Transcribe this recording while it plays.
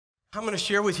I'm going to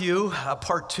share with you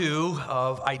part 2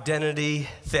 of identity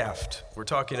theft. We're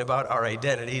talking about our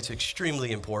identity. It's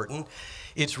extremely important.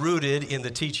 It's rooted in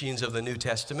the teachings of the New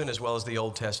Testament as well as the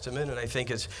Old Testament, and I think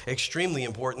it's extremely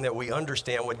important that we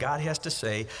understand what God has to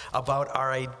say about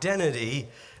our identity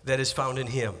that is found in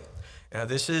Him. Now,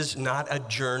 this is not a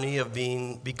journey of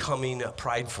becoming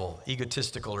prideful,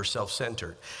 egotistical, or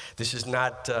self-centered. This is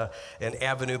not an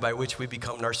avenue by which we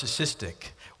become narcissistic,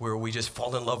 where we just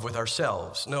fall in love with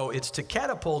ourselves. No, it's to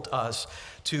catapult us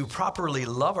to properly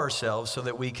love ourselves so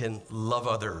that we can love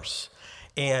others,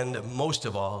 and most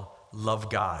of all, love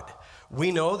God.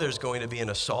 We know there's going to be an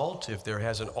assault, if there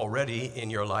hasn't already in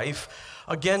your life,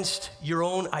 against your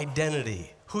own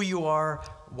identity, who you are,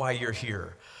 why you're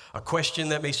here. A question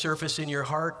that may surface in your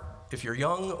heart if you're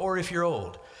young or if you're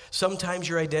old. Sometimes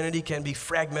your identity can be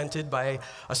fragmented by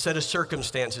a set of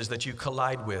circumstances that you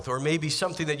collide with, or maybe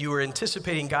something that you were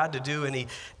anticipating God to do and He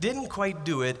didn't quite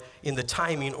do it in the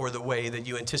timing or the way that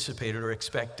you anticipated or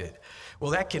expected.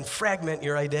 Well, that can fragment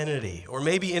your identity. Or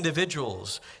maybe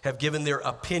individuals have given their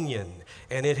opinion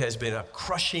and it has been a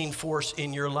crushing force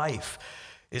in your life.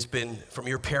 It's been from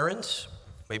your parents,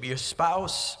 maybe your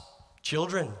spouse,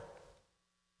 children,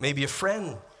 maybe a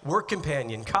friend, work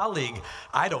companion, colleague,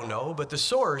 I don't know, but the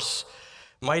source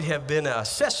might have been a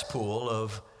cesspool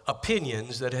of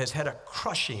opinions that has had a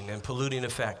crushing and polluting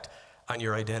effect on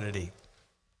your identity.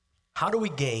 How do we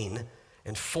gain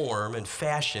and form and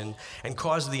fashion and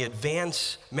cause the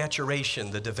advanced maturation,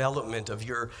 the development of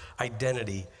your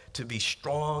identity to be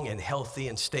strong and healthy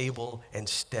and stable and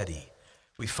steady?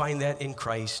 We find that in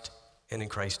Christ and in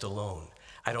Christ alone.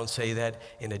 I don't say that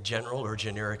in a general or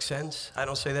generic sense. I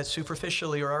don't say that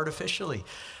superficially or artificially.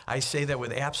 I say that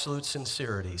with absolute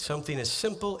sincerity. Something as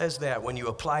simple as that, when you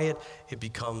apply it, it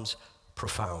becomes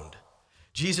profound.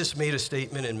 Jesus made a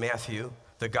statement in Matthew,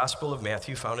 the Gospel of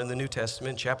Matthew, found in the New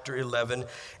Testament, chapter 11,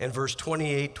 and verse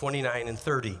 28, 29, and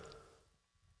 30.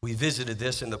 We visited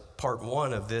this in the part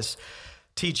 1 of this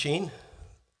teaching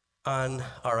on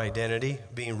our identity,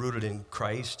 being rooted in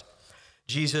Christ.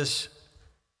 Jesus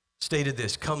stated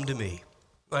this, "Come to me."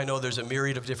 I know there's a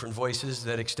myriad of different voices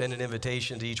that extend an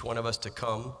invitation to each one of us to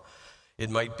come. It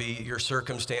might be your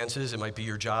circumstances, it might be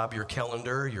your job, your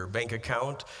calendar, your bank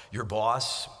account, your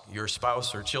boss, your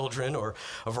spouse or children, or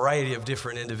a variety of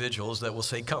different individuals that will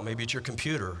say, come. Maybe it's your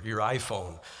computer, your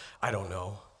iPhone, I don't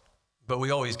know. But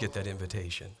we always get that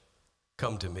invitation.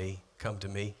 Come to me, come to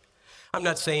me. I'm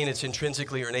not saying it's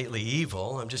intrinsically or innately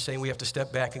evil. I'm just saying we have to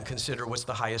step back and consider what's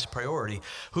the highest priority.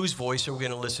 Whose voice are we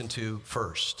going to listen to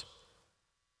first?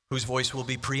 Whose voice will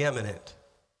be preeminent?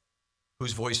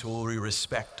 Whose voice will we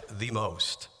respect the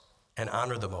most and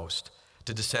honor the most,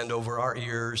 to descend over our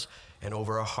ears and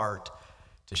over our heart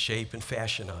to shape and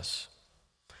fashion us?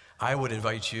 I would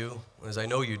invite you, as I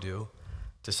know you do,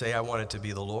 to say, I want it to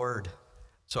be the Lord.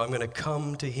 So I'm going to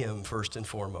come to Him first and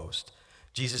foremost.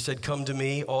 Jesus said, "Come to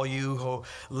me, all you who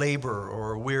labor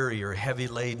or are weary or heavy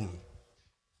laden."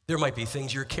 There might be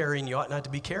things you're carrying you ought not to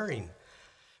be carrying.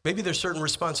 Maybe there's certain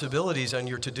responsibilities on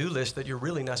your to-do list that you're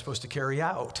really not supposed to carry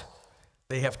out.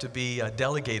 They have to be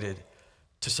delegated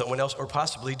to someone else or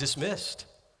possibly dismissed.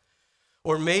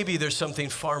 Or maybe there's something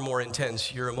far more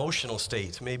intense, your emotional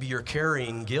state. Maybe you're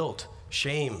carrying guilt,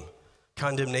 shame,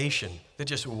 condemnation that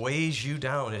just weighs you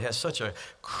down. It has such a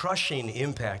crushing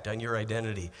impact on your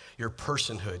identity, your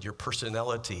personhood, your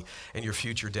personality, and your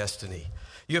future destiny.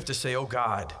 You have to say, oh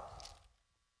God,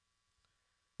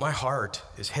 my heart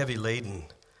is heavy laden.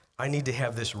 I need to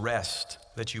have this rest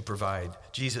that you provide.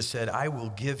 Jesus said, I will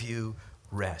give you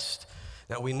rest.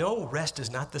 Now we know rest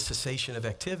is not the cessation of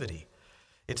activity.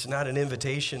 It's not an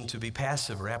invitation to be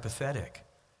passive or apathetic.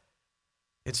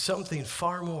 It's something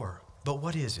far more. But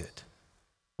what is it?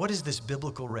 What is this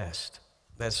biblical rest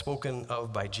that's spoken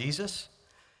of by Jesus?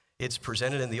 It's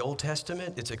presented in the Old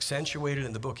Testament. It's accentuated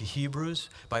in the book of Hebrews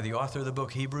by the author of the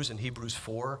book Hebrews in Hebrews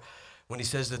 4, when he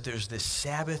says that there's this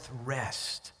Sabbath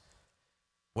rest.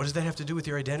 What does that have to do with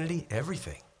your identity?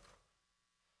 Everything.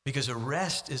 Because a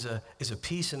rest is a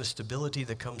peace and a stability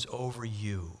that comes over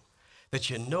you, that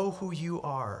you know who you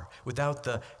are without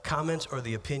the comments or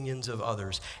the opinions of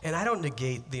others. And I don't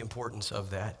negate the importance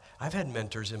of that. I've had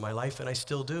mentors in my life, and I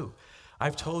still do.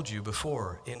 I've told you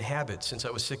before, in habit, since I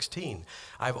was 16,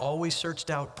 I've always searched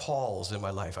out Pauls in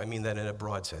my life. I mean that in a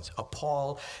broad sense. A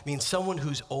Paul means someone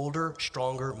who's older,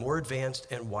 stronger, more advanced,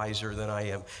 and wiser than I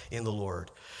am in the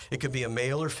Lord. It could be a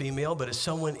male or female, but it's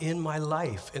someone in my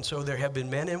life. And so there have been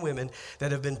men and women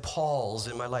that have been Pauls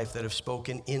in my life that have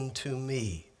spoken into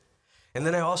me. And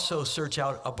then I also search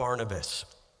out a Barnabas.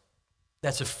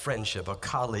 That's a friendship, a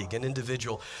colleague, an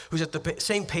individual who's at the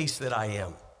same pace that I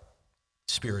am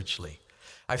spiritually.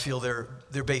 I feel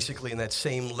they're basically in that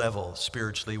same level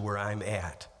spiritually where I'm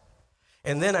at.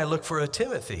 And then I look for a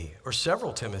Timothy or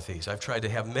several Timothys. I've tried to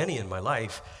have many in my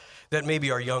life that maybe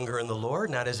are younger in the Lord,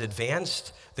 not as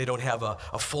advanced. They don't have a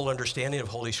full understanding of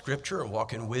Holy Scripture and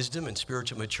walk in wisdom and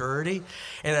spiritual maturity.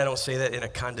 And I don't say that in a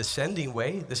condescending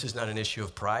way. This is not an issue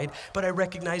of pride, but I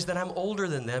recognize that I'm older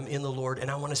than them in the Lord,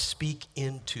 and I want to speak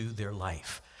into their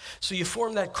life. So you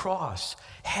form that cross.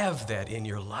 Have that in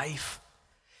your life.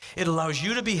 It allows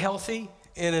you to be healthy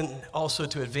and also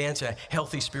to advance a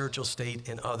healthy spiritual state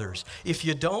in others. If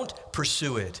you don't,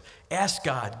 pursue it. Ask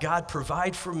God, God,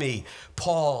 provide for me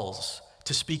Paul's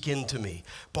to speak into me,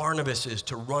 Barnabas's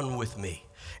to run with me,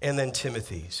 and then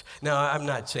Timothy's. Now, I'm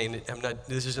not saying,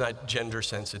 this is not gender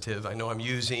sensitive. I know I'm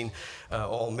using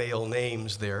all male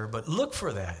names there, but look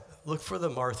for that. Look for the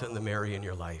Martha and the Mary in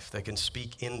your life that can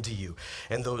speak into you,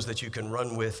 and those that you can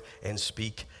run with and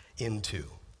speak into.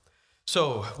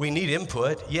 So we need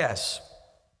input, yes.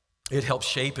 It helps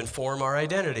shape and form our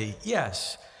identity,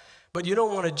 yes. But you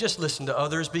don't want to just listen to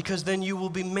others, because then you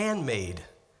will be man-made.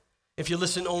 If you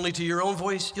listen only to your own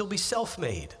voice, you'll be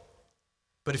self-made.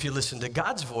 But if you listen to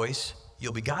God's voice,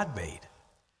 you'll be God-made.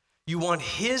 You want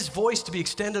His voice to be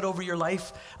extended over your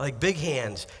life like big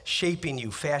hands, shaping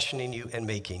you, fashioning you, and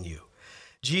making you.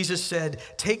 Jesus said,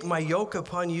 "Take my yoke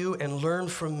upon you and learn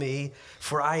from me,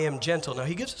 for I am gentle." Now,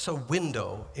 He gives us a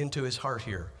window into His heart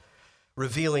here,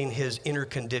 revealing His inner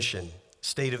condition,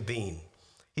 state of being.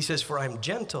 He says, "For I'm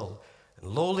gentle and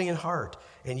lowly in heart,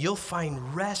 and you'll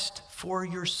find rest for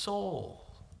your soul."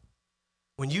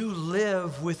 When you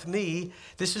live with me,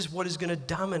 this is what is going to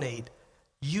dominate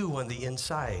you on the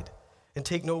inside. And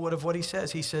take note of what He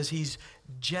says. He says He's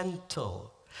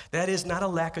gentle. That is not a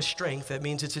lack of strength. That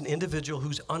means it's an individual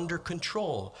who's under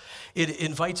control. It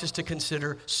invites us to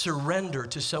consider surrender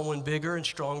to someone bigger and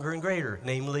stronger and greater,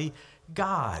 namely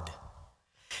God.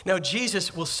 Now,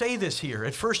 Jesus will say this here.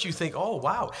 At first you think, oh,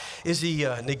 wow, is He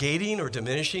negating or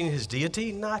diminishing His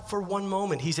deity? Not for one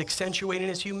moment. He's accentuating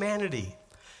His humanity.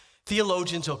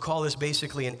 Theologians will call this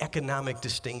basically an economic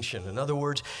distinction. In other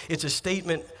words, it's a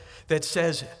statement that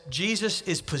says Jesus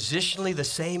is positionally the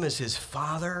same as His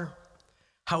Father.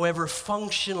 However,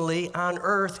 functionally on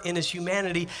earth in His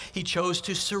humanity, He chose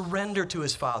to surrender to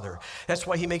His Father. That's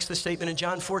why He makes the statement in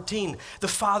John 14, "The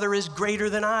Father is greater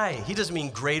than I." He doesn't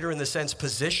mean greater in the sense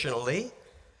positionally.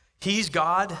 He's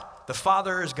God. The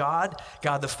Father is God.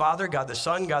 God the Father, God the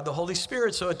Son, God the Holy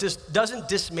Spirit. So it just doesn't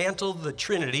dismantle the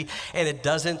Trinity, and it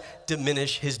doesn't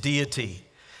diminish His deity.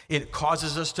 It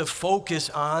causes us to focus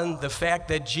on the fact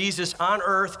that Jesus on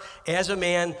earth as a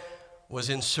man was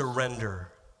in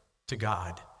surrender to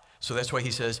God. So that's why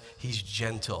He says He's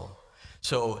gentle.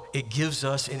 So it gives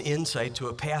us an insight to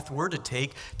a path we're to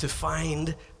take to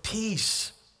find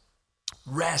peace,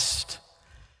 rest,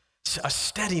 a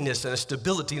steadiness and a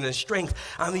stability and a strength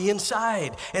on the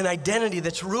inside, an identity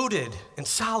that's rooted and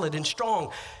solid and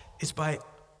strong. It's by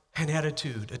an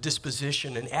attitude, a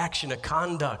disposition, an action, a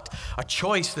conduct, a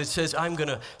choice that says, I'm going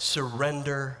to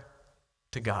surrender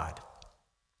to God.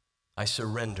 I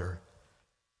surrender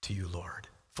to you, Lord.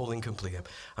 Full and complete.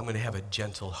 I'm going to have a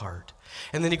gentle heart.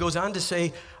 And then He goes on to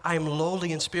say, I am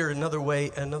lowly in spirit. Another way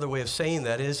of saying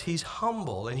that is He's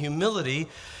humble. And humility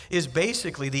is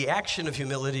basically, the action of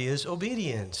humility is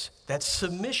obedience. That's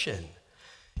submission.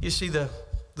 You see, the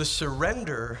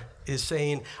surrender is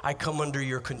saying, I come under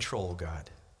your control, God.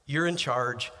 You're in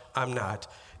charge. I'm not.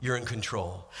 You're in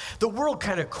control. The world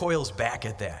kind of coils back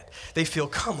at that. They feel,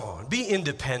 come on, be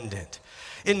independent.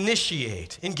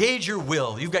 Initiate, engage your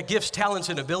will. You've got gifts, talents,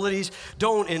 and abilities.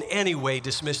 Don't in any way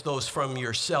dismiss those from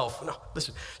yourself. No,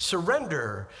 listen,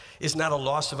 surrender is not a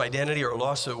loss of identity or a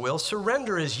loss of will.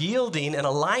 Surrender is yielding and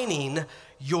aligning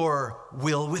your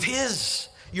will with His,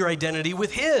 your identity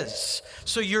with His.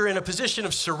 So you're in a position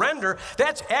of surrender.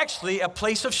 That's actually a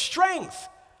place of strength,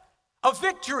 of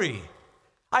victory.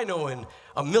 I know in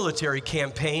a military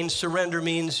campaign, surrender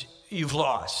means you've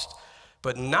lost,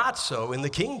 but not so in the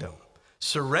kingdom.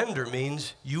 Surrender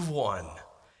means you've won.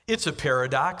 It's a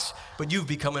paradox, but you've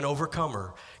become an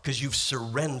overcomer because you've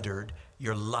surrendered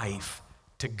your life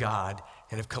to God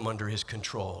and have come under His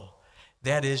control.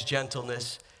 That is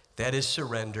gentleness. That is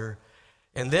surrender.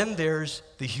 And then there's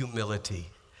the humility.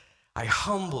 I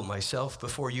humble myself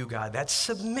before you, God. That's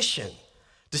submission,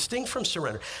 distinct from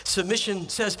surrender. Submission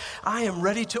says, I am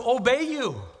ready to obey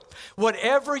you.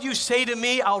 Whatever you say to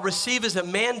me, I'll receive as a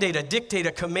mandate, a dictate,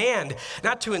 a command,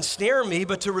 not to ensnare me,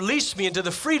 but to release me into the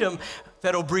freedom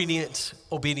that obedience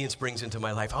brings into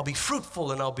my life. I'll be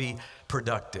fruitful and I'll be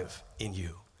productive in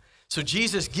you. So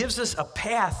Jesus gives us a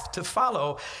path to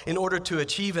follow in order to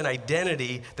achieve an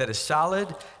identity that is solid,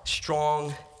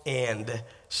 strong, and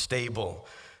stable.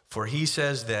 For he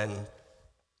says then,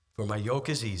 for my yoke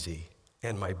is easy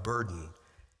and my burden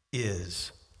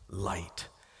is light.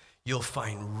 You'll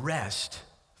find rest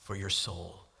for your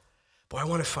soul. Boy, I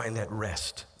want to find that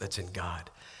rest that's in God.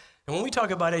 And when we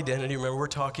talk about identity, remember, we're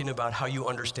talking about how you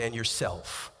understand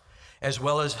yourself, as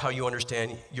well as how you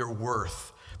understand your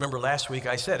worth. Remember last week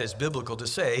I said it's biblical to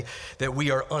say that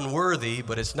we are unworthy,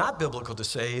 but it's not biblical to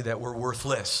say that we're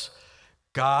worthless.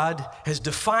 God has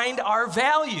defined our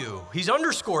value. He's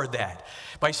underscored that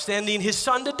by sending his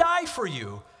son to die for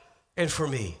you and for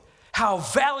me. How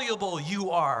valuable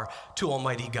you are to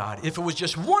Almighty God. If it was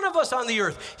just one of us on the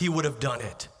earth, he would have done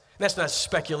it. That's not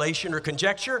speculation or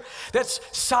conjecture. That's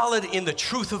solid in the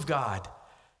truth of God.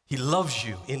 He loves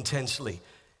you intensely.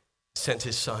 Sent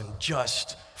his son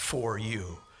just for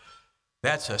you.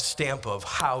 That's a stamp of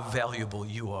how valuable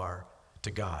you are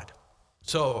to God.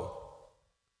 So,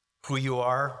 who you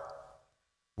are,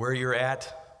 where you're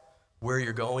at, where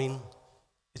you're going,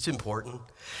 it's important.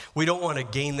 We don't want to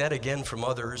gain that again from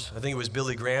others. I think it was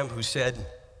Billy Graham who said,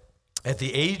 at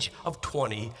the age of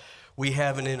 20, we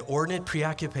have an inordinate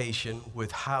preoccupation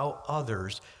with how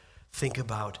others think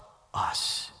about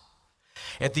us.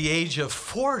 At the age of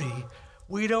 40,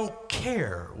 we don't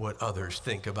care what others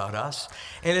think about us.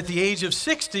 And at the age of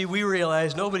 60, we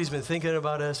realize nobody's been thinking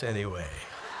about us anyway.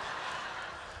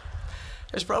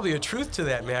 There's probably a truth to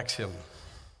that maxim.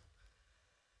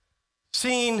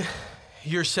 Seeing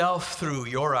yourself through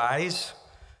your eyes,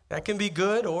 that can be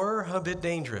good or a bit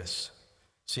dangerous.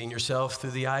 Seeing yourself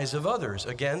through the eyes of others,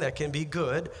 again, that can be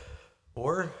good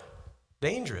or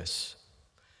dangerous.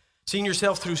 Seeing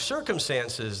yourself through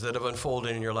circumstances that have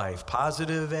unfolded in your life,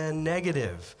 positive and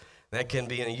negative. That can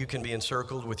be, you can be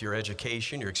encircled with your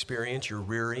education, your experience, your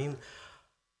rearing.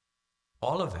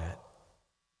 All of that.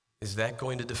 Is that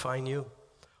going to define you?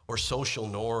 Or social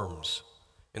norms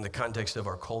in the context of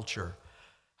our culture,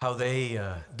 how they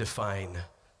define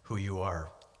who you are.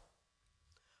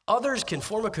 Others can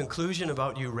form a conclusion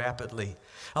about you rapidly.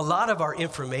 A lot of our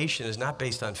information is not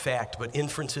based on fact, but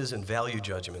inferences and value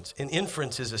judgments. An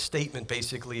inference is a statement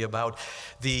basically about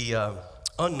the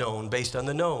unknown based on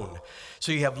the known.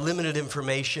 So you have limited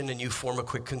information and you form a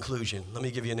quick conclusion. Let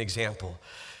me give you an example.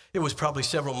 It was probably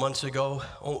several months ago,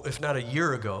 if not a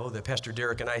year ago, that Pastor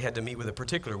Derek and I had to meet with a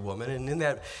particular woman. And in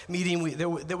that meeting,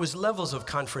 there was levels of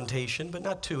confrontation, but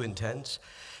not too intense.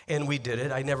 And we did it.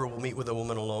 I never will meet with a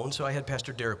woman alone, so I had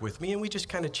Pastor Derek with me, and we just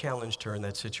kind of challenged her in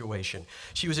that situation.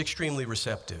 She was extremely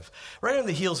receptive. Right on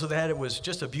the heels of that, it was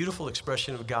just a beautiful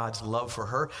expression of God's love for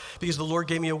her, because the Lord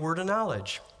gave me a word of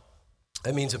knowledge.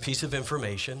 That means a piece of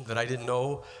information that I didn't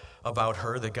know about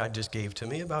her, that God just gave to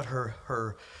me, about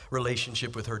her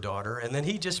relationship with her daughter. And then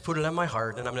he just put it on my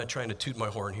heart, and I'm not trying to toot my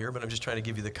horn here, but I'm just trying to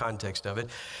give you the context of it,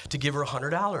 to give her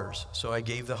 $100. So I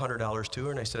gave the $100 to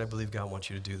her, and I said, I believe God wants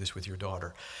you to do this with your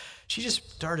daughter. She just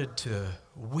started to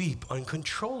weep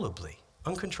uncontrollably.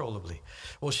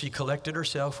 Well, she collected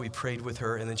herself, we prayed with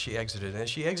her, and then she exited. And as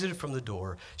she exited from the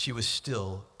door, she was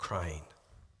still crying.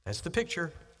 That's the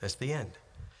picture. That's the end.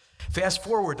 Fast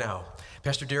forward now.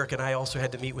 Pastor Derek and I also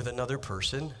had to meet with another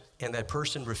person, and that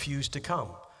person refused to come.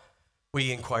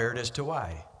 We inquired as to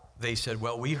why. They said,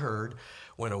 well, we heard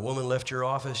when a woman left your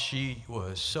office, she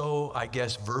was so, I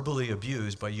guess, verbally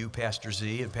abused by you, Pastor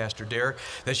Z, and Pastor Derek,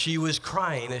 that she was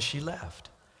crying as she left.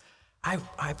 I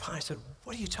said,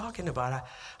 what are you talking about?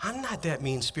 I'm not that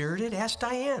mean-spirited. Ask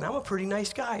Diane. I'm a pretty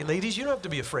nice guy. Ladies, you don't have to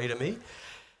be afraid of me.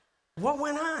 What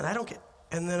went on? I don't get.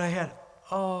 And then I had,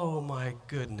 oh my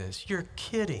goodness, you're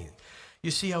kidding. You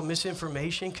see how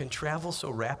misinformation can travel so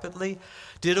rapidly?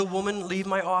 Did a woman leave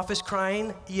my office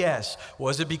crying? Yes.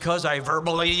 Was it because I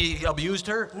verbally abused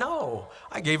her? No.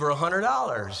 I gave her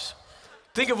 $100.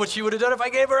 Think of what she would have done if I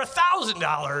gave her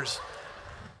 $1,000.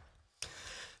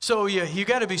 So you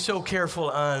got to be so careful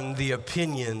on the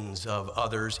opinions of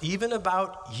others, even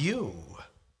about you,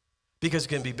 because it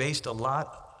can be based a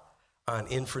lot on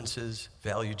inferences,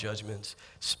 value judgments,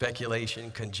 speculation,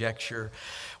 conjecture,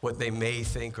 what they may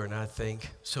think or not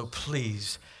think. So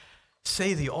please,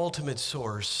 say the ultimate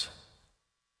source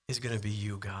is going to be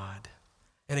you, God.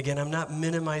 And again, I'm not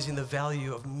minimizing the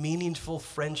value of meaningful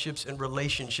friendships and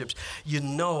relationships. You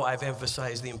know I've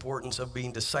emphasized the importance of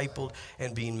being discipled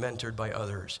and being mentored by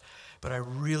others. But I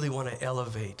really want to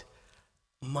elevate.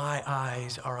 My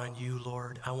eyes are on you,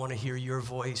 Lord. I want to hear your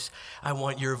voice. I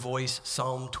want your voice,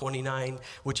 Psalm 29,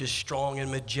 which is strong and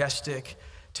majestic,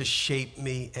 to shape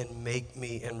me and make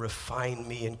me and refine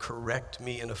me and correct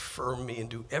me and affirm me and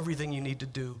do everything you need to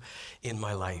do in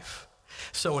my life.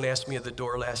 Someone asked me at the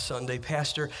door last Sunday,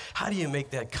 Pastor, how do you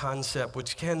make that concept,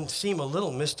 which can seem a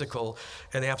little mystical,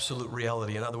 an absolute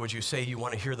reality? In other words, you say you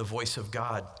want to hear the voice of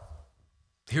God.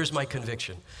 Here's my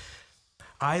conviction.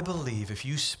 I believe if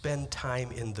you spend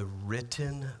time in the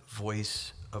written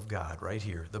voice of God, right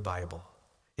here, the Bible,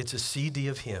 it's a CD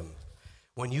of Him.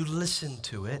 When you listen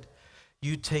to it,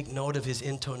 you take note of His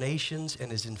intonations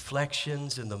and His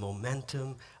inflections and the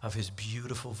momentum of His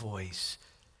beautiful voice.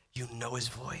 You know His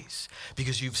voice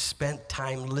because you've spent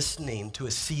time listening to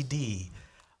a CD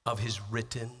of His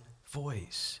written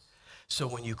voice. So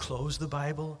when you close the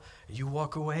Bible, you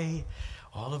walk away,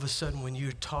 all of a sudden when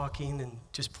you're talking and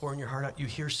just pouring your heart out, you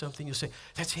hear something, you'll say,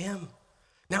 that's Him.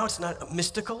 Now it's not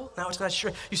mystical, now it's not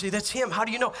sure. You say, that's Him. How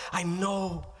do you know? I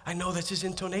know that's His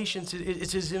intonations,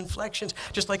 it's His inflections.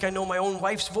 Just like I know my own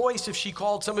wife's voice. If she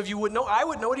called, some of you would know, I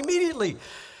would know it immediately.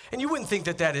 And you wouldn't think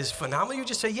that that is phenomenal. You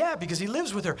just say, yeah, because He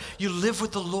lives with her. You live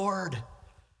with the Lord.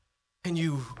 And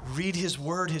you read His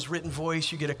word, His written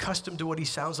voice. You get accustomed to what He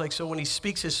sounds like. So when He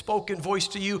speaks His spoken voice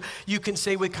to you, you can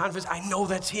say with confidence, I know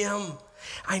that's Him.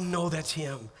 I know that's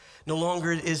Him. No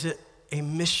longer is it a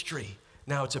mystery.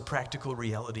 Now it's a practical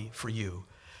reality for you.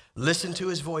 Listen to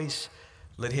His voice.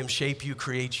 Let Him shape you,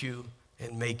 create you,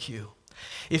 and make you.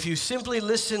 If you simply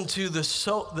listen to the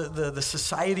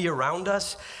society around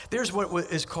us, there's what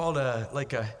is called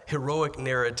like a heroic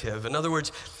narrative. In other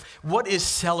words, what is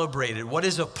celebrated? What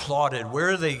is applauded?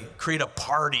 Where they create a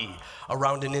party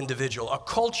around an individual. A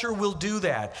culture will do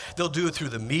that. They'll do it through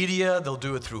the media. They'll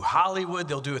do it through Hollywood.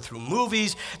 They'll do it through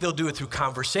movies. They'll do it through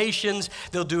conversations.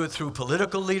 They'll do it through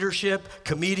political leadership,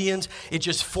 comedians. It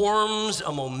just forms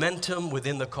a momentum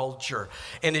within the culture.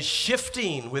 And it's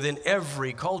shifting within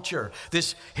every culture,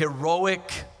 this heroic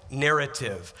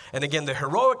narrative. And again, the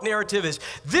heroic narrative is,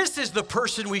 this is the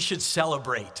person we should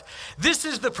celebrate. This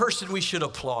is the person we should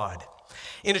applaud.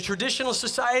 In a traditional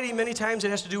society, many times it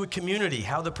has to do with community,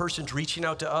 how the person's reaching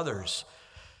out to others.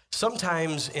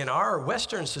 Sometimes in our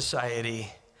Western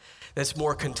society, that's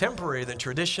more contemporary than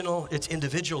traditional, it's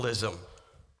individualism.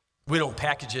 We don't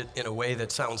package it in a way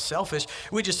that sounds selfish.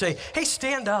 We just say, hey,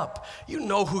 stand up. You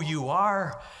know who you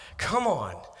are. Come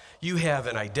on. You have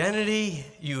an identity,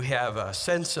 you have a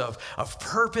sense of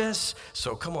purpose,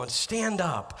 so come on, stand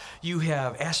up. You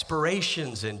have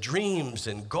aspirations and dreams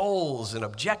and goals and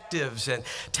objectives and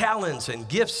talents and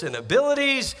gifts and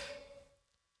abilities.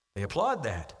 They applaud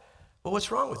that. Well,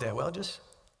 what's wrong with that? Well, just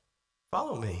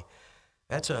follow me.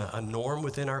 That's a norm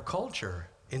within our culture,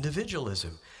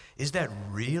 individualism. Is that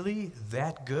really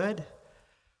that good?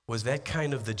 Was that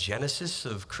kind of the genesis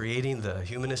of creating the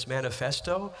Humanist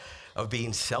Manifesto? Of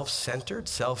being self-centered,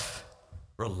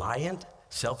 self-reliant,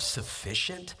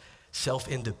 self-sufficient,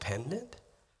 self-independent.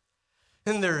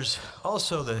 And there's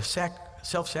also the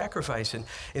self-sacrifice. And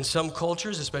in some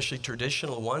cultures, especially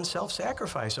traditional ones,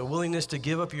 self-sacrifice, a willingness to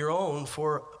give up your own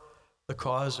for the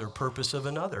cause or purpose of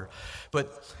another.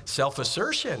 But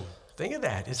self-assertion, think of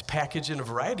that. It's packaged in a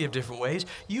variety of different ways.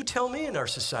 You tell me in our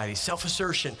society,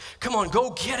 self-assertion. Come on, go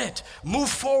get it. Move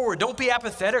forward. Don't be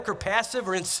apathetic or passive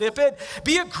or insipid.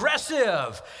 Be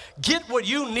aggressive. Get what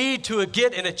you need to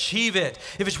get and achieve it.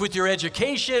 If it's with your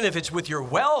education, if it's with your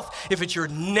wealth, if it's your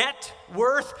net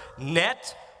worth,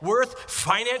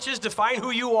 finances define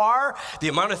who you are, the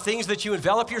amount of things that you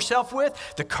envelop yourself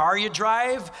with, the car you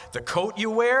drive, the coat you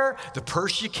wear, the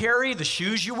purse you carry, the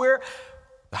shoes you wear,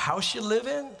 the house you live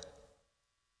in.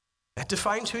 That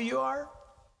defines who you are.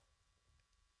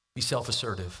 Be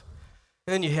self-assertive.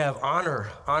 And then you have honor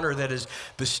that is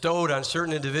bestowed on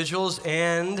certain individuals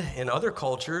and in other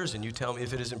cultures, and you tell me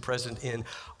if it isn't present in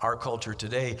our culture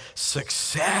today,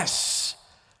 success.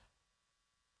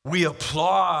 We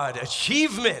applaud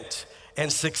achievement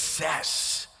and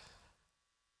success.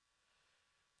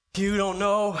 You don't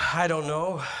know, I don't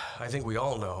know, I think we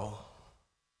all know.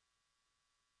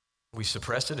 We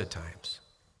suppress it at times.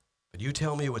 But you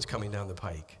tell me what's coming down the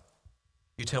pike.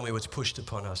 You tell me what's pushed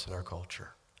upon us in our culture.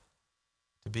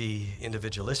 To be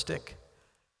individualistic,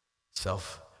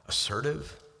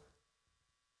 self-assertive,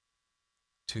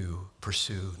 to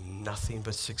pursue nothing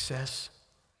but success.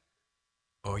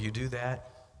 Oh, you do that?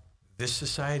 This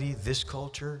society, this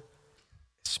culture,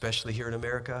 especially here in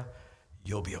America,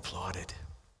 you'll be applauded.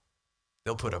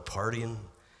 They'll put a party in,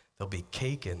 there'll be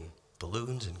cake and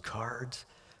balloons and cards.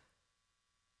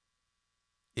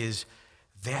 Is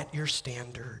that your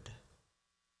standard?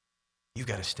 You've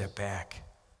got to step back.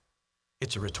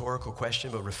 It's a rhetorical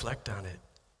question, but reflect on it.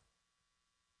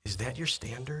 Is that your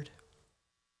standard?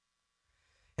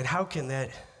 And how can that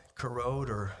corrode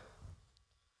or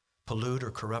pollute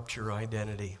or corrupt your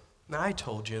identity? Now, I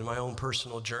told you in my own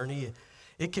personal journey,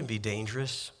 it can be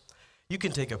dangerous. You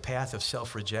can take a path of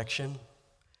self-rejection.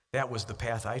 That was the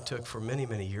path I took for many,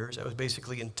 many years. I was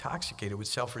basically intoxicated with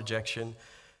self-rejection,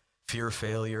 fear of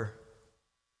failure.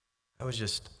 I was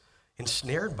just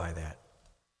ensnared by that.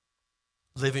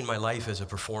 Living my life as a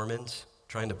performance,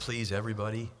 trying to please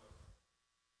everybody.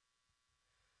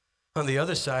 On the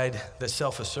other side, the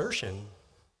self-assertion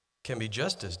can be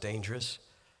just as dangerous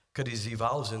because it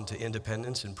evolves into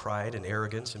independence and pride and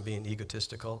arrogance and being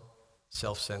egotistical,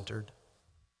 self-centered.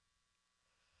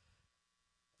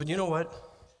 But you know what?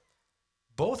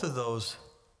 Both of those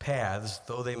paths,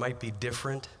 though they might be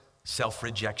different,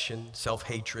 self-rejection,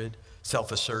 self-hatred,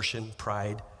 self-assertion,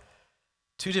 pride,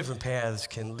 two different paths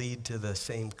can lead to the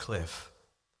same cliff,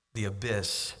 the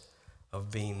abyss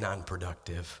of being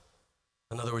non-productive.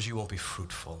 In other words, you won't be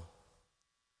fruitful.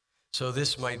 So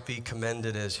this might be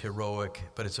commended as heroic,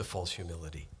 but it's a false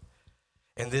humility.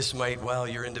 And this might, well,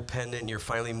 you're independent, you're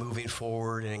finally moving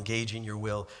forward and engaging your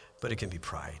will, but it can be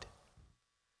pride.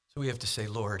 So we have to say,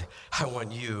 Lord, I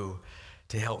want you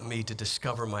to help me to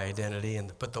discover my identity.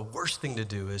 But the worst thing to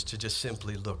do is to just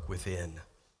simply look within.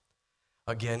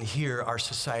 Again, here our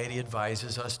society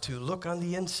advises us to look on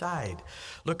the inside.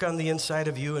 Look on the inside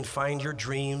of you and find your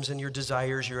dreams and your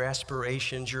desires, your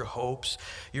aspirations, your hopes,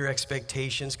 your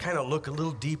expectations. Kind of look a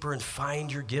little deeper and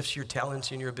find your gifts, your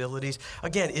talents, and your abilities.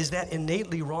 Again, is that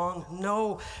innately wrong?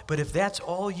 No. But if that's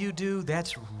all you do,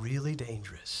 that's really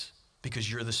dangerous because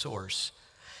you're the source.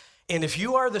 And if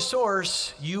you are the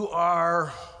source, you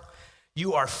are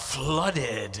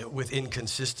flooded with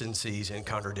inconsistencies and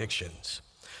contradictions.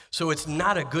 So it's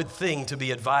not a good thing to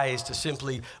be advised to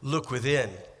simply look within.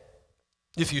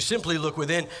 If you simply look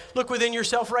within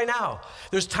yourself right now.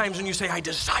 There's times when you say, I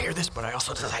desire this, but I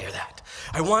also desire that.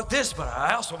 I want this, but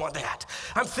I also want that.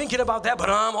 I'm thinking about that, but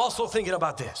I'm also thinking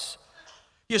about this.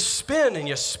 You spin and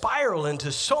you spiral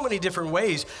into so many different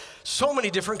ways, so many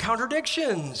different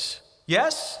contradictions.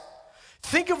 Yes?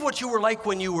 Think of what you were like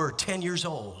when you were 10 years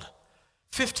old,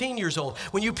 15 years old.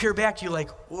 When you peer back, you're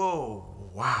like, whoa,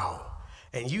 wow.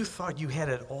 And you thought you had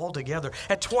it all together.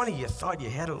 At 20, you thought you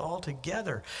had it all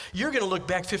together. You're going to look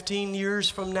back 15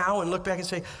 years from now and look back and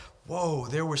say, whoa,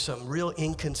 there were some real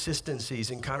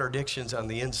inconsistencies and contradictions on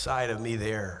the inside of me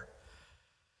there.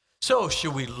 So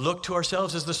should we look to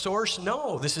ourselves as the source?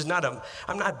 No, this is not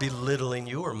I'm not belittling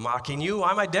you or mocking you.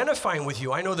 I'm identifying with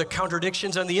you. I know the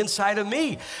contradictions on the inside of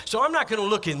me. So I'm not going to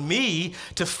look in me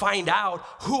to find out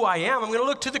who I am. I'm going to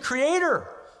look to the Creator.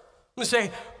 I'm going to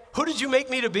say, who did you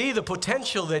make me to be? The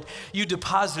potential that you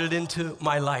deposited into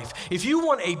my life. If you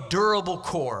want a durable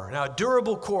core, now a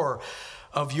durable core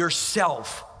of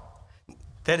yourself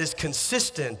that is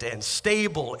consistent and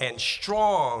stable and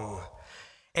strong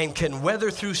and can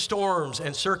weather through storms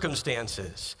and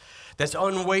circumstances, that's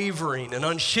unwavering and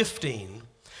unshifting,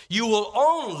 you will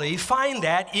only find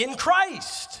that in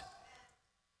Christ.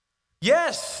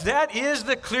 Yes, that is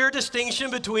the clear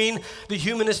distinction between the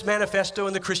Humanist Manifesto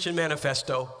and the Christian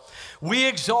Manifesto. We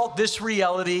exalt this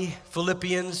reality,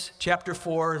 Philippians chapter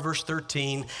 4 and verse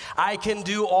 13. I can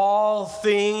do all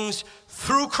things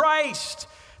through Christ.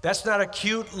 That's not a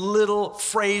cute little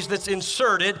phrase that's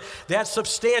inserted. That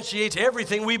substantiates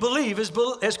everything we believe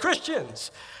as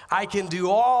Christians. I can do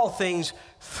all things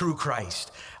through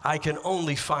Christ. I can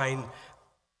only find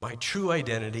my true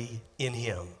identity in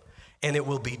Him. And it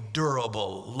will be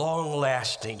durable,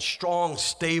 long-lasting, strong,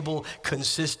 stable,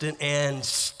 consistent, and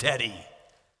steady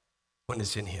when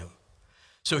it's in Him.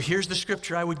 So here's the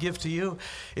scripture I would give to you.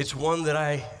 It's one that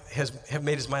I have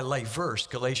made as my life verse,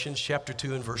 Galatians chapter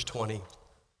 2 and verse 20.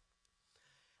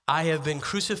 I have been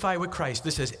crucified with Christ.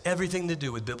 This has everything to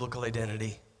do with biblical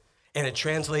identity. And it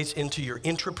translates into your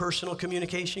intrapersonal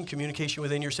communication, communication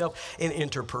within yourself, and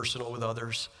interpersonal with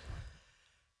others.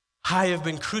 I have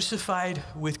been crucified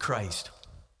with Christ.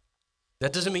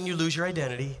 That doesn't mean you lose your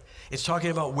identity. It's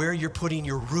talking about where you're putting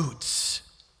your roots.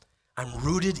 I'm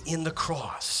rooted in the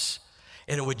cross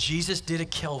and what Jesus did at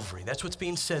Calvary. That's what's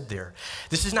being said there.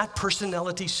 This is not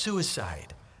personality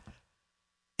suicide.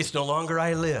 It's no longer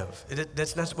I live.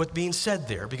 That's not what's being said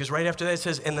there, because right after that it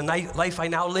says, in the life I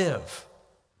now live.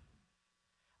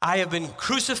 I have been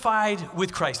crucified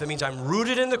with Christ. That means I'm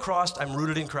rooted in the cross, I'm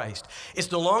rooted in Christ.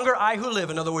 It's no longer I who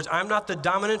live. In other words, I'm not the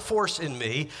dominant force in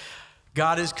me.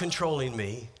 God is controlling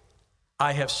me.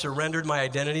 I have surrendered my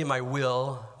identity, my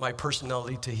will, my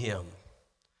personality to Him.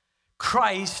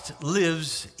 Christ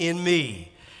lives in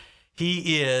me.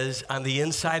 He is on the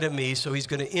inside of me, so He's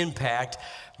going to impact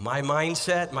my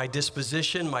mindset, my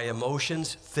disposition, my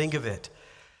emotions. Think of it.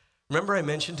 Remember I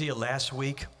mentioned to you last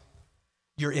week,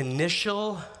 your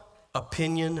initial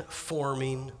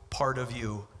opinion-forming part of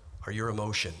you are your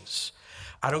emotions.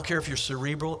 I don't care if you're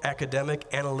cerebral, academic,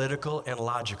 analytical, and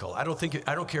logical. I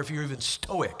don't care if you're even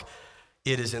stoic.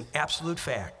 It is an absolute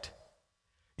fact.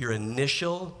 Your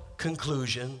initial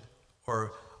conclusion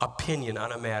or opinion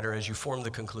on a matter as you form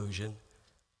the conclusion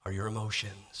are your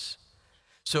emotions.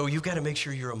 So you've got to make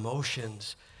sure your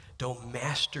emotions don't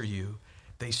master you.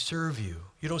 They serve you.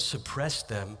 You don't suppress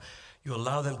them. You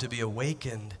allow them to be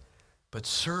awakened, but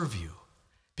serve you,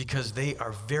 because they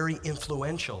are very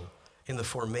influential in the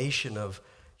formation of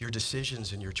your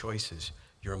decisions and your choices,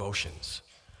 your emotions.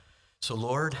 So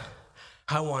Lord,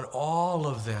 I want all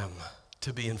of them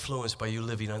to be influenced by you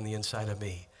living on the inside of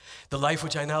me. The life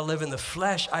which I now live in the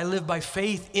flesh, I live by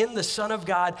faith in the Son of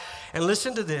God. And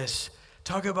listen to this.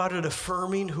 Talk about it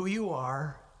affirming who you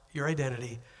are, your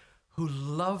identity, who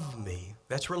loved me,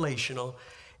 that's relational,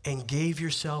 and gave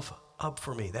yourself up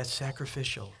for me, that's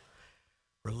sacrificial.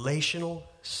 Relational,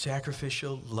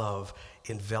 sacrificial love,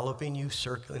 enveloping you,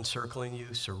 encircling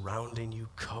you, surrounding you,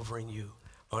 covering you,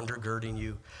 undergirding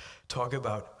you. Talk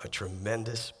about a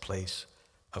tremendous place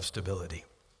of stability.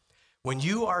 When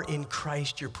you are in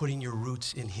Christ, you're putting your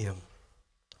roots in him.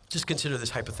 Just consider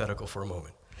this hypothetical for a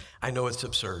moment. I know it's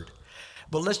absurd,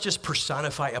 but let's just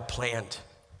personify a plant,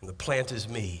 and the plant is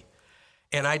me,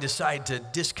 and I decide to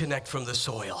disconnect from the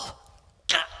soil.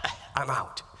 I'm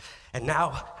out. And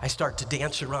now I start to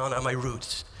dance around on my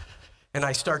roots. And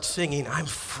I start singing, I'm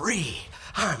free.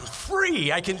 I'm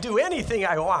free. I can do anything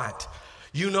I want.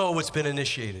 You know what's been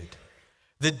initiated.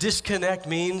 The disconnect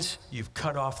means you've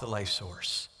cut off the life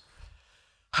source.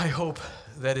 I hope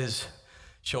that is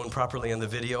shown properly in the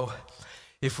video.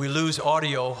 If we lose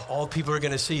audio, all people are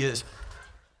going to see is,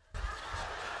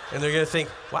 and they're going to think,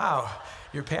 wow,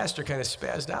 your pastor kind of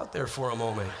spazzed out there for a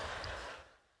moment.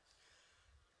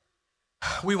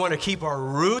 We want to keep our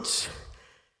roots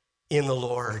in the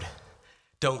Lord.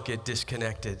 Don't get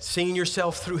disconnected. Seeing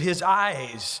yourself through his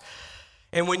eyes.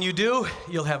 And when you do,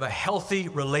 you'll have a healthy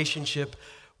relationship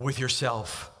with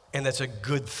yourself. And that's a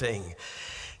good thing.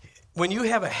 When you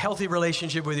have a healthy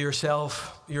relationship with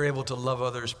yourself, you're able to love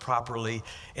others properly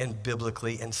and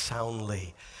biblically and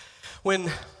soundly.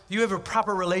 When you have a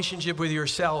proper relationship with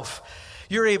yourself,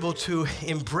 you're able to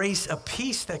embrace a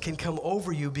peace that can come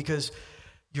over you because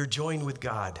you're joined with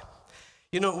God.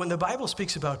 You know, when the Bible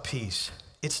speaks about peace,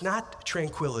 it's not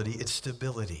tranquility, it's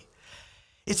stability.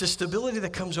 It's a stability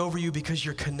that comes over you because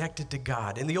you're connected to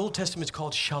God. In the Old Testament, it's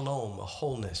called shalom, a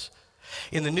wholeness.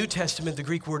 In the New Testament, the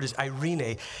Greek word is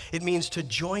irene. It means to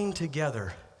join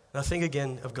together. Now think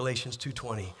again of Galatians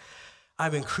 2:20.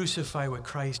 I've been crucified with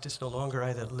Christ. It's no longer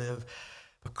I that live,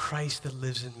 but Christ that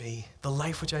lives in me. The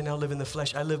life which I now live in the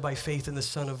flesh, I live by faith in the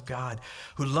Son of God,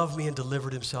 who loved me and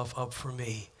delivered himself up for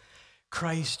me.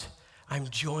 Christ, I'm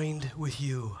joined with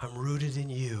you. I'm rooted in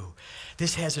you.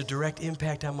 This has a direct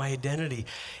impact on my identity.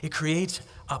 It creates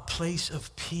a place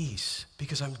of peace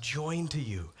because I'm joined to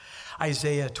you.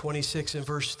 Isaiah 26 and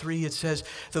verse 3, it says,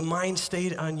 the mind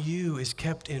stayed on you is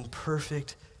kept in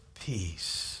perfect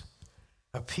peace.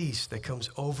 A peace that comes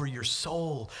over your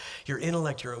soul, your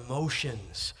intellect, your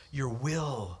emotions, your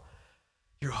will,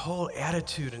 your whole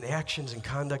attitude and actions and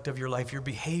conduct of your life, your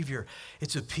behavior.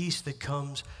 It's a peace that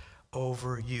comes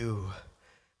over you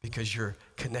because you're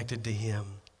connected to him.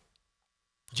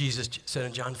 Jesus said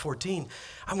in John 14,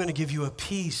 I'm going to give you a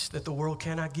peace that the world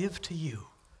cannot give to you.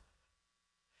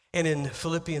 And in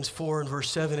Philippians 4 and verse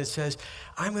 7, it says,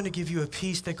 I'm going to give you a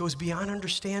peace that goes beyond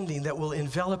understanding, that will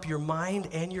envelop your mind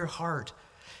and your heart.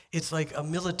 It's like a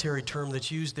military term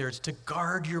that's used there. It's to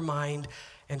guard your mind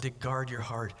and to guard your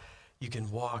heart. You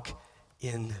can walk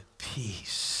in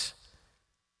peace,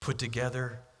 put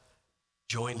together,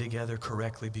 joined together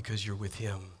correctly because you're with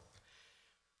him.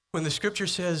 When the scripture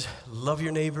says, love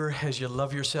your neighbor as you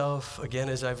love yourself, again,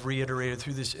 as I've reiterated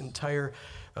through this entire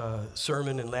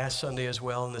sermon and last Sunday as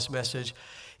well in this message,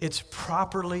 it's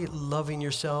properly loving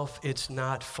yourself. It's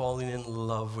not falling in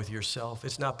love with yourself.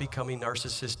 It's not becoming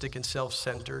narcissistic and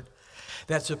self-centered.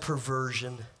 That's a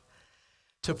perversion.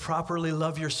 To properly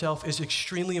love yourself is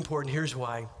extremely important. Here's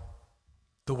why.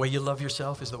 The way you love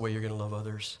yourself is the way you're going to love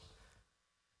others.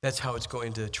 That's how it's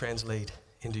going to translate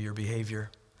into your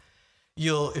behavior.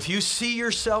 If you see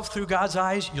yourself through God's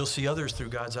eyes, you'll see others through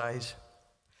God's eyes.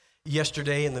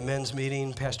 Yesterday in the men's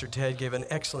meeting, Pastor Ted gave an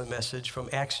excellent message from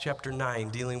Acts chapter 9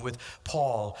 dealing with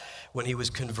Paul when he was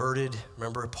converted.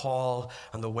 Remember Paul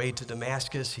on the way to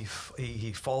Damascus,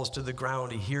 he falls to the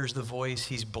ground, he hears the voice,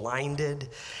 he's blinded.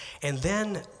 And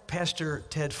then Pastor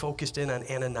Ted focused in on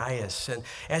Ananias. And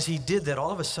as he did that,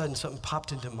 all of a sudden something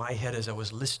popped into my head as I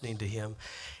was listening to him.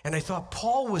 And I thought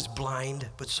Paul was blind,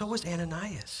 but so was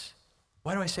Ananias.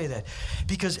 Why do I say that?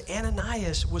 Because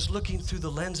Ananias was looking through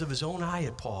the lens of his own eye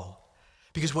at Paul.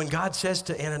 Because when God says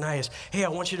to Ananias, hey, I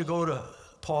want you to go to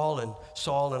Paul and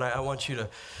Saul, and I want you to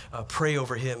pray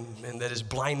over him and that his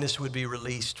blindness would be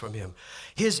released from him,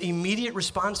 his immediate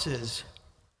response is,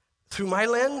 through my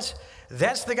lens,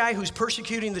 that's the guy who's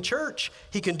persecuting the church.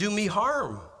 He can do me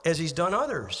harm as he's done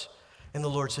others. And the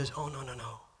Lord says, oh,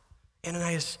 no.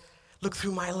 Ananias, look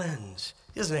through my lens.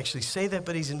 He doesn't actually say that,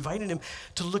 but he's inviting him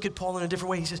to look at Paul in a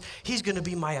different way. He says, he's going to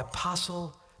be my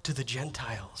apostle to the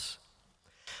Gentiles.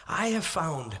 I have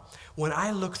found when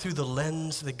I look through the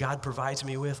lens that God provides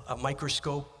me with, a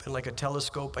microscope and like a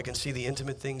telescope, I can see the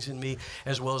intimate things in me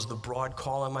as well as the broad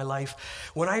call on my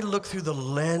life. When I look through the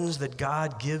lens that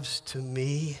God gives to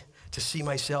me to see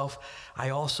myself, I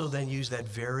also then use that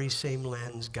very same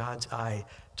lens, God's eye,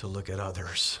 to look at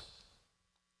others.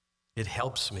 It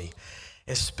helps me,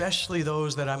 especially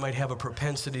those that I might have a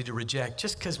propensity to reject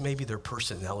just because maybe their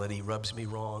personality rubs me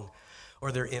wrong,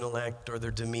 or their intellect, or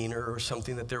their demeanor, or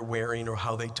something that they're wearing, or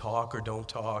how they talk or don't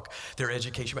talk, their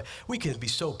education. We can be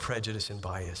so prejudiced and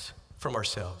biased from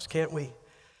ourselves, can't we?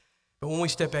 But when we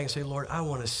step back and say, Lord, I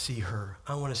want to see her,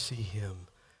 I want to see him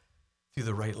through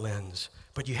the right lens.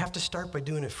 But you have to start by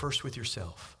doing it first with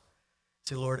yourself.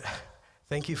 Say, Lord,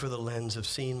 thank you for the lens of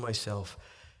seeing myself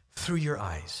through your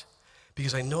eyes,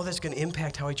 because I know that's going to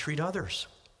impact how I treat others.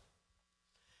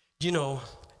 You know,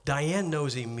 Diane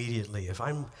knows immediately if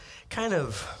I'm kind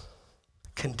of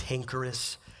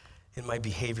cantankerous in my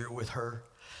behavior with her.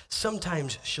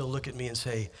 Sometimes she'll look at me and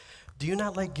say, do you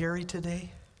not like Gary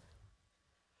today?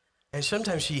 And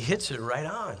sometimes she hits it right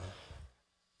on.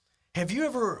 Have you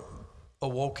ever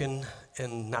awoken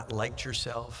and not liked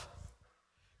yourself?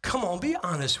 Come on, be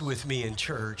honest with me in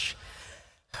church.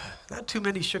 Not too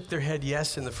many shook their head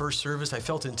yes in the first service. I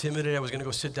felt intimidated. I was going to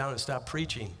go sit down and stop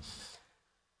preaching.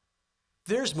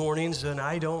 There's mornings and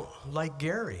I don't like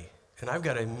Gary, and I've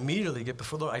got to immediately get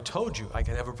before the Lord. I told you I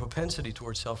can have a propensity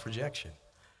towards self-rejection,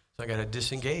 so I got to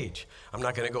disengage. I'm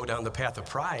not going to go down the path of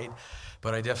pride,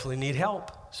 but I definitely need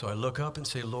help. So I look up and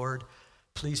say, Lord,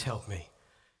 please help me,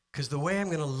 because the way I'm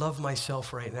going to love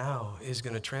myself right now is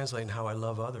going to translate in how I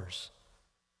love others.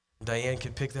 Diane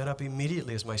could pick that up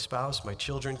immediately, as my spouse, my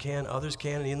children can, others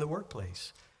can, and in the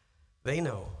workplace. They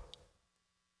know.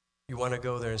 You want to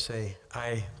go there and say,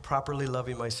 I properly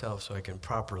loving myself so I can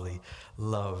properly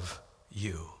love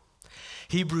you.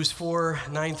 Hebrews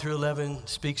 4:9-11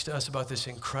 speaks to us about this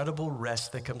incredible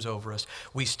rest that comes over us.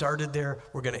 We started there,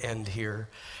 we're going to end here.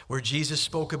 Where Jesus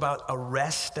spoke about a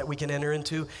rest that we can enter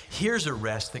into, here's a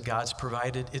rest that God's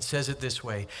provided. It says it this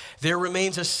way: there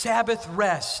remains a Sabbath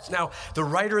rest. Now, the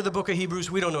writer of the book of Hebrews,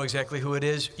 we don't know exactly who it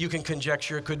is. You can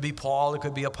conjecture. It could be Paul, it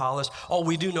could be Apollos. All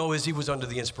we do know is he was under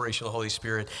the inspiration of the Holy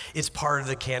Spirit. It's part of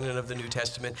the canon of the New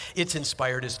Testament. It's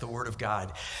inspired, it's the Word of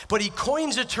God. But he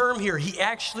coins a term here. He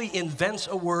actually invents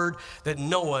a word that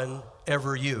no one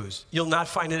ever used. You'll not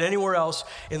find it anywhere else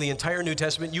in the entire New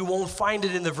Testament. You won't find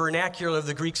it in the vernacular of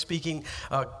the Greek-speaking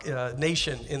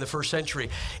nation in the first century.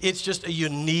 It's just a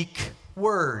unique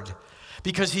word,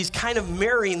 because he's kind of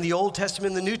marrying the Old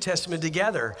Testament and the New Testament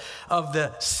together, of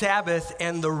the Sabbath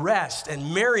and the rest,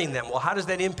 and marrying them. Well, how does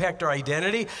that impact our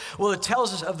identity? Well, it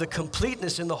tells us of the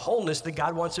completeness and the wholeness that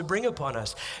God wants to bring upon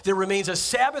us. There remains a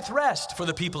Sabbath rest for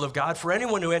the people of God, for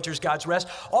anyone who enters God's rest,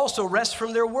 also rest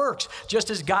from their works, just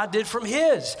as God did from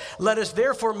his. Let us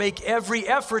therefore make every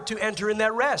effort to enter in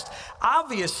that rest.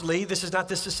 Obviously, this is not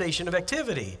the cessation of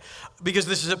activity, because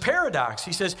this is a paradox.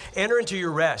 He says, enter into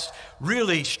your rest.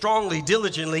 Really strongly,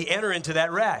 diligently enter into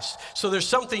that rest. So there's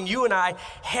something you and I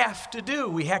have to do.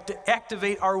 We have to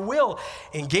activate our will,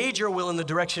 engage our will in the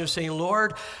direction of saying,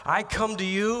 Lord, I come to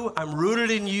you. I'm rooted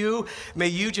in you. May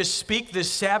you just speak this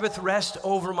Sabbath rest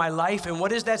over my life. And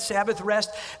what is that Sabbath rest?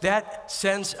 That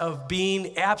sense of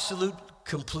being absolute,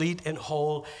 complete, and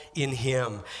whole in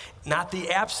him. Not the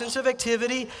absence of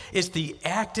activity, it's the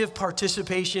active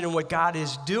participation in what God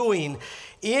is doing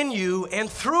in you and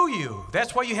through you.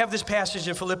 That's why you have this passage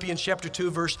in Philippians chapter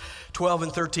 2, verse 12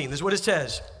 and 13. This is what it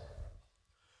says.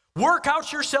 Work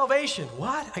out your salvation.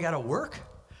 What? I got to work?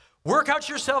 Work out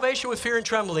your salvation with fear and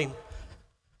trembling,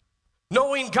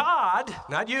 knowing God,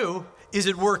 not you, is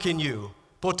at work in you,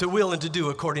 both to will and to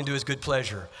do according to his good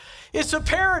pleasure. It's a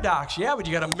paradox, yeah, but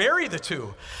you got to marry the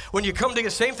two. When you come to the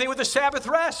same thing with the Sabbath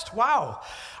rest. Wow,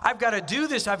 I've got to do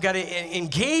this. I've got to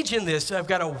engage in this. I've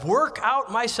got to work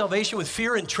out my salvation with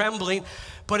fear and trembling,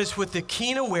 but it's with the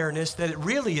keen awareness that it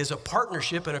really is a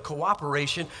partnership and a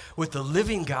cooperation with the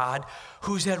living God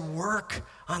who's at work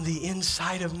on the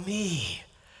inside of me.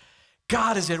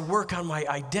 God is at work on my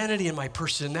identity and my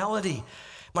personality,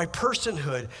 my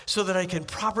personhood, so that I can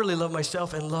properly love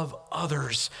myself and love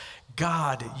others.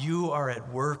 God, you are at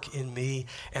work in me,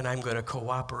 and I'm going to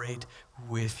cooperate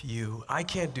with you. I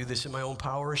can't do this in my own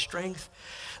power or strength.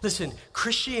 Listen,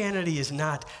 Christianity is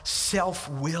not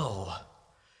self-will.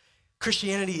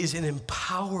 Christianity is an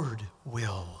empowered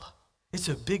will. It's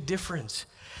a big difference.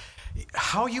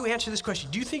 How you answer this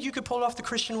question, do you think you could pull off the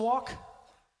Christian walk?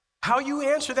 How you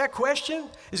answer that question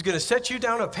is going to set you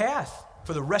down a path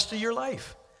for the rest of your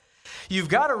life. You've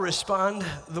got to respond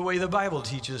the way the Bible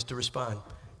teaches us to respond.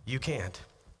 You can't.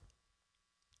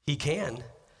 He can.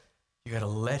 You got to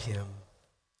let him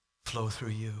flow through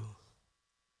you.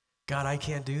 God, I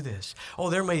can't do this. Oh,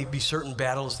 there may be certain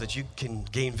battles that you can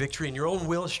gain victory in your own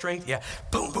will and strength. Yeah,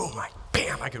 boom, boom,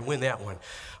 bam, I can win that one.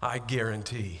 I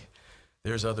guarantee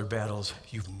there's other battles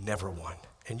you've never won,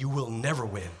 and you will never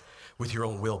win with your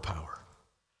own willpower.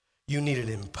 You need an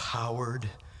empowered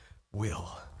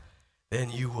will. Then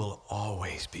you will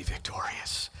always be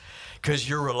victorious, because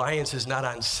your reliance is not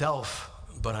on self,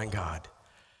 but on God.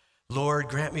 Lord,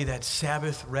 grant me that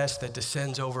Sabbath rest that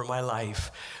descends over my life,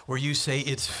 where you say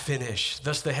it's finished.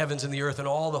 Thus the heavens and the earth and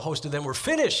all the host of them were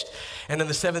finished. And on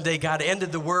the seventh day, God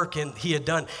ended the work and he had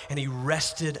done, and he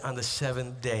rested on the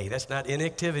seventh day. That's not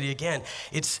inactivity again,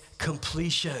 it's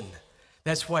completion.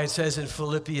 That's why it says in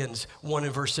Philippians 1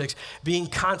 and verse 6, being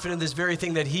confident of this very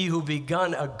thing, that he who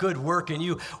begun a good work in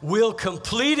you will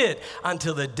complete it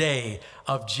until the day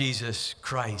of Jesus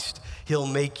Christ. He'll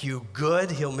make you good,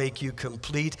 he'll make you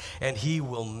complete, and he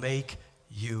will make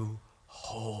you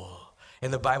whole.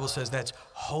 And the Bible says that's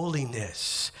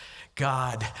holiness.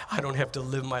 God, I don't have to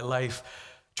live my life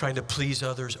trying to please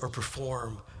others or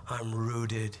perform. I'm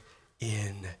rooted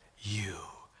in you.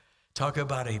 Talk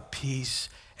about a peace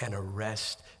and a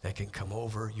rest that can come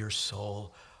over your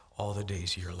soul all the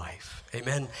days of your life.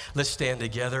 Amen. Let's stand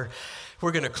together.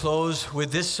 We're going to close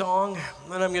with this song,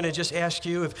 and I'm going to just ask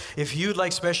you if you'd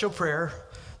like special prayer.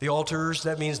 The altars,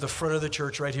 that means the front of the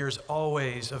church right here, is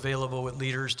always available with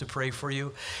leaders to pray for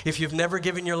you. If you've never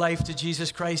given your life to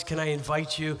Jesus Christ, can I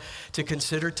invite you to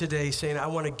consider today saying, I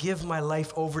want to give my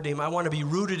life over to him. I want to be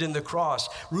rooted in the cross,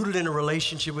 rooted in a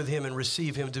relationship with him, and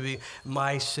receive him to be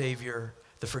my Savior,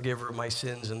 the forgiver of my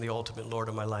sins, and the ultimate Lord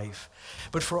of my life.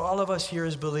 But for all of us here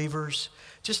as believers,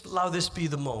 just allow this be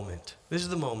the moment. This is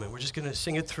the moment. We're just going to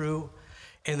sing it through,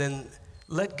 and then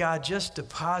let God just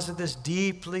deposit this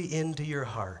deeply into your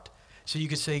heart. So you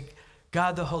could say,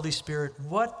 God the Holy Spirit,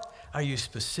 what are you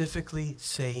specifically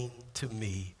saying to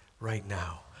me right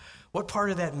now? What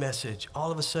part of that message,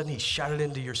 all of a sudden he shot it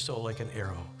into your soul like an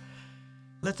arrow?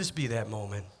 Let this be that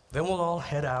moment. Then we'll all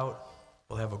head out.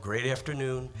 We'll have a great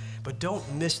afternoon, but don't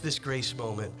miss this grace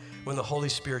moment when the Holy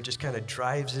Spirit just kind of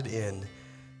drives it in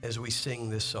as we sing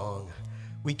this song.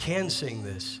 We can sing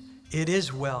this. It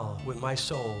is well with my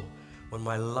soul when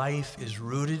my life is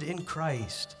rooted in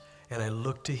Christ and I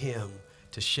look to him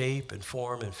to shape and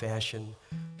form and fashion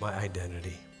my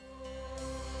identity.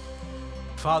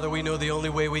 Father, we know the only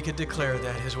way we could declare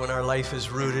that is when our life is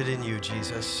rooted in you,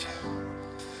 Jesus.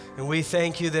 And we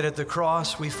thank you that at the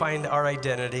cross we find our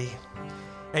identity.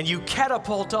 And you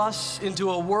catapult us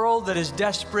into a world that is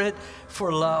desperate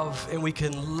for love, and we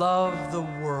can love the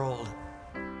world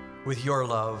with your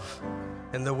love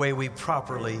and the way we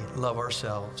properly love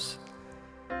ourselves.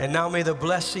 And now may the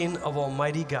blessing of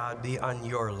Almighty God be on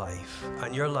your life.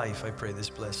 On your life, I pray this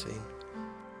blessing.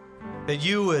 That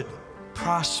you would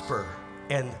prosper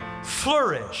and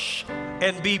flourish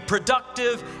and be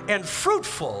productive and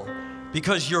fruitful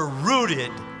because you're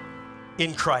rooted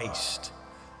in Christ.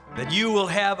 That you will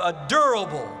have a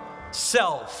durable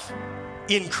self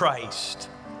in Christ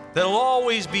that'll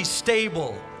always be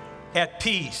stable, at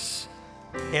peace,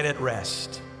 and at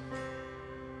rest.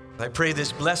 I pray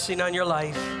this blessing on your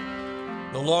life,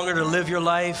 no longer to live your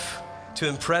life to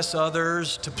impress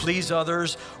others, to please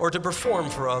others, or to perform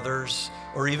for others,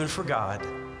 or even for God,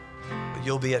 but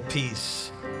you'll be at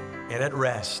peace and at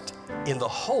rest in the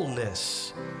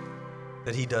wholeness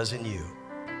that he does in you.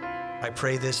 I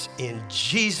pray this in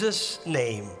Jesus'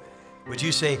 name. Would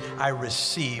you say, I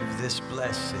receive this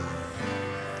blessing?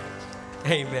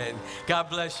 Amen. God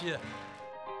bless you.